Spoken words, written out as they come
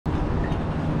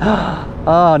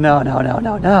Oh, no, no, no,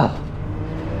 no, no.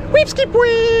 Weep, skip, wee.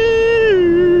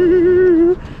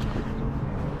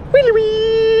 Wheelie,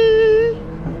 wee.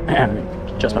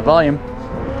 Adjust my volume.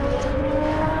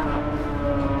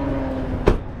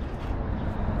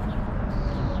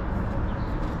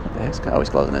 What the heck's always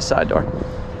closing this side door?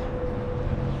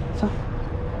 So,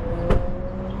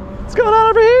 what's going on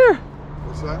over here?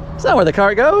 What's that? It's not where the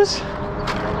cart goes.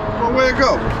 Well, where'd it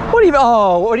go? What do you?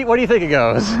 Oh, what do you think it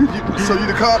goes? So you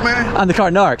the cart man? I'm the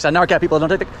cart narcs. I narc out people that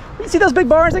don't take the. You see those big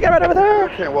barns they got right over there?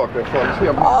 I can't walk that far. See,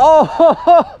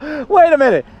 Oh, wait a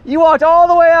minute. You walked all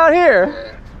the way out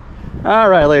here. All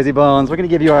right, Lazy Bones. We're gonna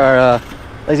give you our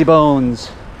Lazy Bones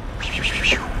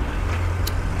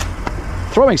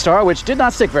throwing star, which did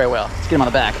not stick very well. Let's get him on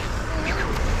the back.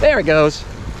 There it goes.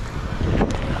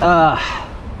 Yeah,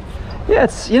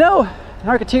 it's, you know,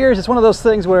 Narketeers, it's one of those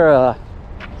things where I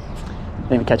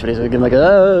didn't even catch what he's like,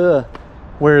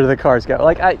 where do the cars go?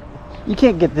 Like, you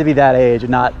can't get to be that age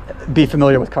and not be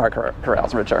familiar with car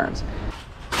corrals and returns.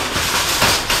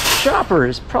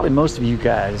 Shoppers, probably most of you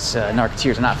guys,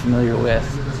 Narketeers, are not familiar with.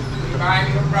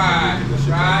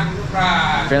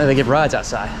 Apparently they give rides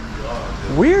outside.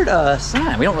 Weird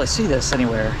sign. We don't really see this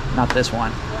anywhere. Not this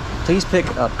one. Please pick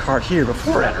up cart here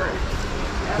before entering.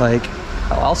 Like,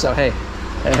 oh, also, hey.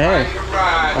 Hey, hey.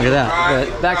 Look at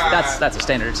that. That's a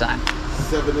standard sign.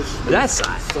 That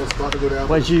sign.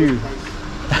 What you,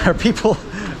 are people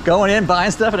going in,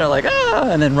 buying stuff, and they're like, ah,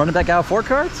 and then running back out 4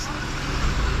 carts?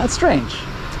 That's strange.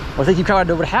 Or I think you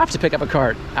probably would have to pick up a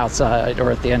cart outside or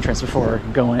at the entrance before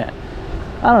going in.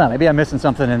 I don't know, maybe I'm missing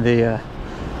something in the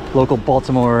local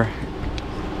Baltimore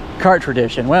cart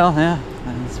tradition. Well, yeah,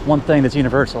 it's one thing that's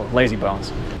universal, Lazy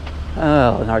Bones.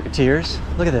 Oh, Narketeers,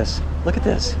 look at this, look at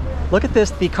this. Look at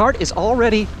this, the cart is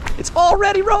already, it's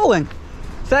already rolling.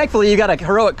 Thankfully, you got a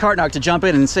heroic cart narc to jump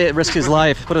in and say it, risk his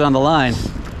life, put it on the line.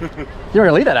 You weren't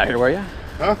gonna leave that out here, were you?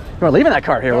 Huh? You weren't leaving that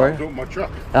cart here, were you? I'm doing my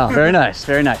truck. Oh, very nice,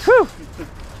 very nice. Whew.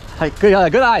 Hey,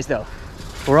 good eyes though.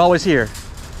 We're always here.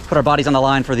 Put our bodies on the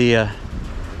line for the,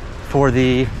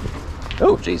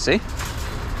 oh, geez, see?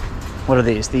 What are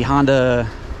these? The Honda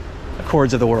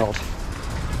Accords of the world.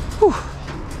 Whew.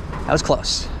 That was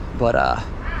close, but let's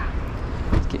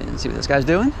see what this guy's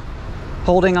doing.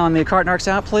 Holding on the cart narcs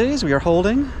out, please. We are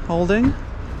holding, and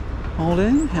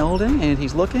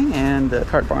he's looking, and the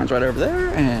cart barn's right over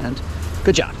there, and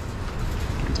good job.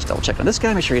 Just double check on this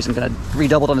guy, make sure he isn't gonna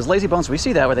redouble on his Lazy Bones. So we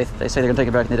see that where they say they're gonna take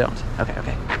it back and they don't. Okay,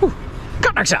 okay. Whew.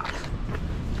 Cart narcs out.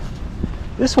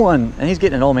 This one, and he's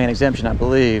getting an old man exemption, I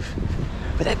believe.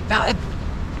 But it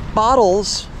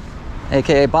bottles,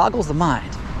 aka boggles the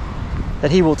mind,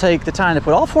 that he will take the time to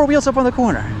put all 4 wheels up on the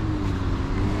corner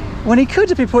when he could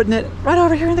just be putting it right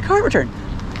over here in the cart return.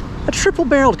 A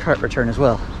triple-barreled cart return as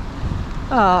well.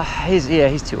 He's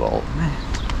too old.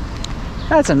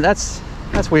 That's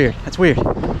weird. That's weird.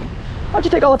 Why don't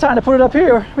you take all the time to put it up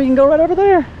here? We can go right over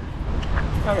there.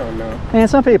 I don't know. Man,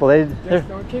 some people, they just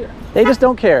don't care. They just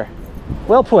don't care.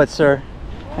 Well put, sir.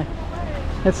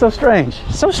 It's so strange.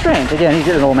 So strange. Again, he's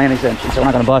getting an old man exemption, so we're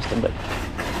not going to bust him, but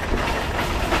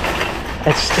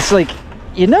it's like,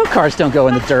 you know, cars don't go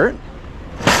in the dirt.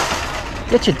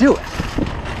 Yet you do it.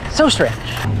 So strange.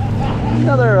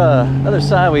 Another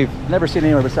sign we've never seen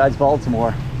anywhere besides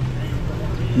Baltimore.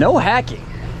 No hacking.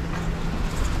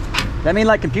 That mean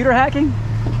like computer hacking?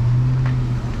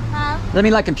 Huh? Does that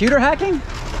mean like computer hacking?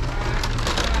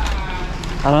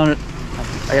 I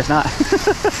guess not.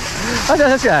 How's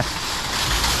this guy?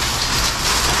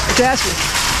 Let's ask you.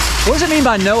 What does it mean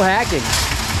by no hacking?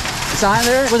 The sign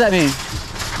there? What does that mean?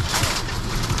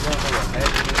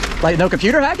 Like no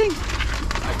computer hacking?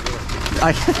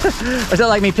 Is that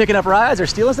like me picking up rides or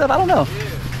stealing stuff? I don't know.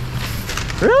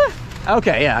 Really?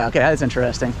 Okay, yeah, okay, that's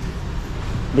interesting.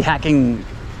 Be hacking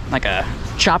like a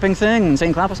chopping thing in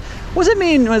St. Cloud. What does it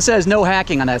mean when it says no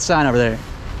hacking on that sign over there?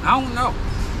 I don't know.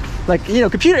 Like, you know,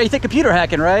 computer, you think computer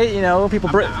hacking, right? You know,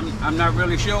 people... I'm not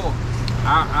really sure.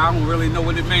 I don't really know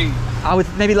what it means. I would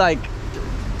maybe like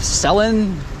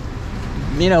selling,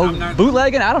 you know,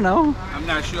 bootlegging, I don't know. I'm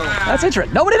not sure. That's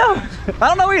interesting. Nobody knows. I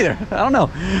don't know either. I don't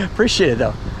know. Appreciate it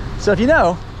though. So if you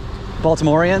know,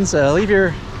 Baltimoreans, leave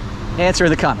your answer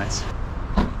in the comments.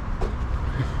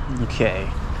 Okay.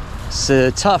 It's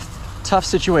a tough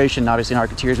situation, obviously, in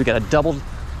Narketeers. We got a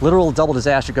literal double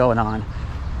disaster going on.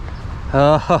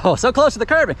 Oh, so close to the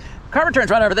curb. Car return's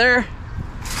right over there.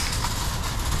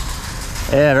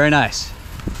 Yeah, very nice.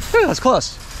 Whew, that's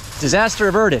close. Disaster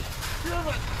averted.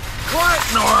 What,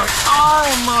 Narc?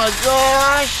 Oh my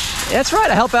gosh! That's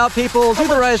right. I help out people, do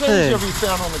the right thing. How much change have you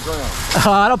found on the ground?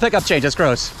 I don't pick up change. That's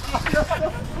gross.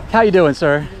 How you doing,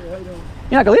 sir? How you doing?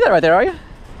 You're not gonna leave that right there, are you?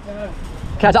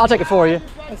 I'll take it for you.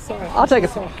 I'll take it.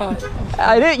 So hot.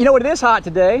 I did. You know what? It is hot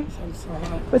today. I'm so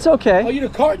hot. It's okay. Oh, you the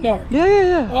cart narc?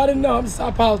 Yeah. Oh, I didn't know. I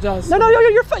apologize. No,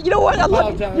 you're fine. You know what? I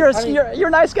love apologize. you're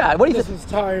a nice guy. What do you This think? is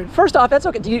tired. First off, that's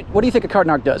okay. What do you think a cart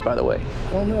narc does, by the way?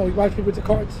 I don't know. You buy people with the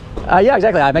carts? Yeah,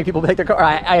 exactly. I make people take their car.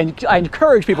 I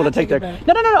encourage people to take their. it back.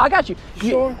 No. I got you.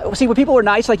 Sure. See, when people are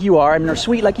nice like you are and they're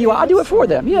sweet like you are, I do it for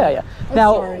them. Yeah.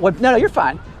 Now, sorry. no, you're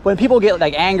fine. When people get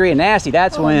like angry and nasty,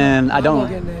 that's when I don't.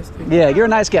 Get nasty. Yeah, you're a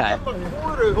nice guy.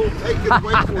 Quarter, he'll take it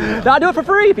away from you. No, I do it for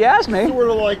free if you ask me. Sort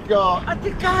of like, I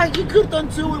think, God, you could have done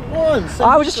two at once.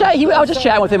 I was just chatting. I was just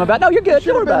chatting with him about. No, you're good. Should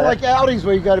Don't have worry been about like it. Audis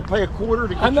where you got to pay a quarter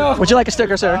to get I know. Would you like a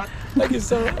sticker, sir? Thank you,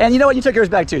 sir. And you know what? You took yours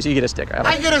back too, so you get a sticker.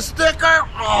 I get a sticker?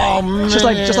 Oh, man. Just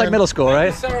like middle school,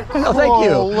 right? Sir. Oh, thank Oh,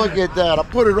 you. look at that. I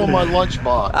put it on my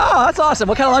lunchbox. Oh, that's awesome.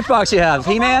 What kind of lunchbox you have?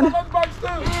 He-Man?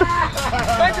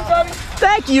 Thank you, buddy.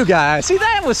 Thank you guys. See,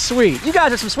 that was sweet. You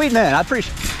guys are some sweet men. I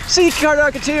appreciate it. See, Cart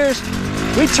Narketeers,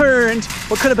 we turned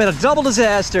what could have been a double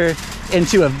disaster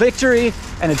into a victory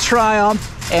and a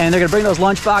triumph. And they're gonna bring those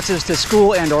lunch boxes to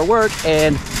school and or work,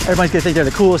 and everybody's gonna think they're the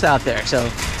coolest out there. So,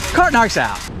 Cart Narcs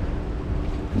out.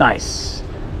 Nice.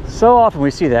 So often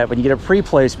we see that when you get a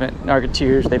pre-placement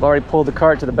Narketeers, they've already pulled the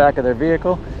cart to the back of their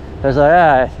vehicle. There's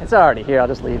like, it's already here, I'll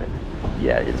just leave it.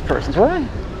 Yeah, it's person's way.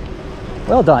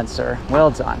 Well done, sir.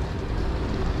 Well done.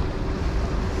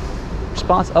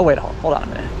 Response. Oh, wait, hold on a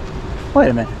minute. Wait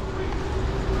a minute.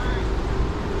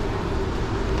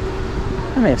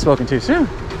 I may have spoken too soon.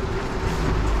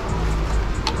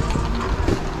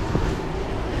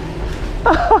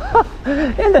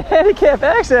 In the handicap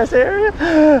access area.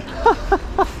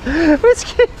 It's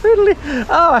cute.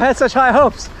 Oh, I had such high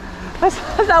hopes.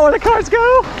 That's not where the cars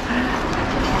go.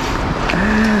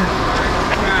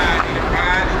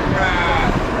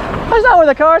 That's not where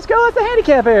the cars go. That's the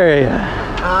handicap area.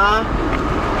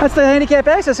 That's the handicap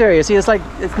access area. See, it's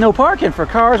no parking for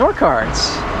cars or carts.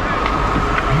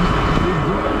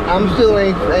 I'm still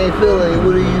ain't feeling.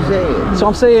 What are you saying? So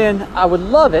I'm saying I would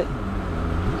love it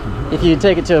if you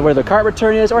take it to where the cart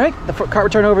return is, or hey, the cart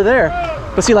return over there.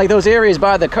 But see, like those areas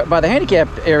by the handicap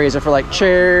areas are for like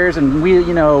chairs and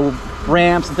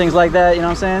ramps and things like that. You know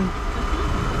what I'm saying?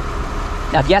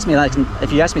 Now,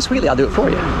 if you ask me sweetly, I'll do it for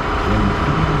you.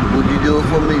 Would you do it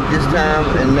for me this time,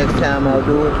 and next time I'll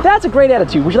do it? That's a great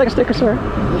attitude. Would you like a sticker, sir?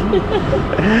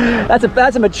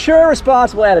 That's a mature,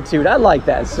 responsible attitude. I like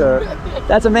that, sir.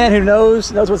 That's a man who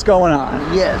knows what's going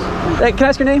on. Yes. Hey, can I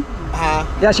ask your name?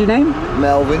 That's your name?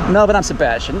 Melvin. Melvin, I'm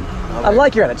Sebastian. Okay. I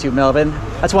like your attitude, Melvin.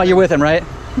 That's why you're with him, right?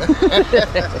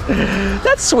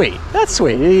 That's sweet. That's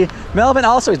sweet. Melvin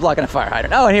also is blocking a fire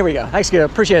hydrant. Oh, and here we go. Thanks, good.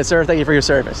 Appreciate it, sir. Thank you for your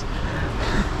service.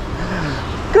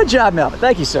 Good job, Melvin.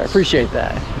 Thank you, sir. Appreciate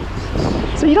that.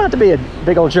 So you don't have to be a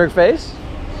big old jerk face.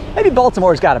 Maybe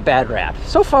Baltimore's got a bad rap.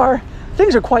 So far,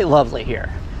 things are quite lovely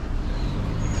here.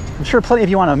 I'm sure plenty of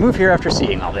you want to move here after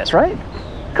seeing all this, right?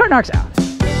 Cart Narcs out.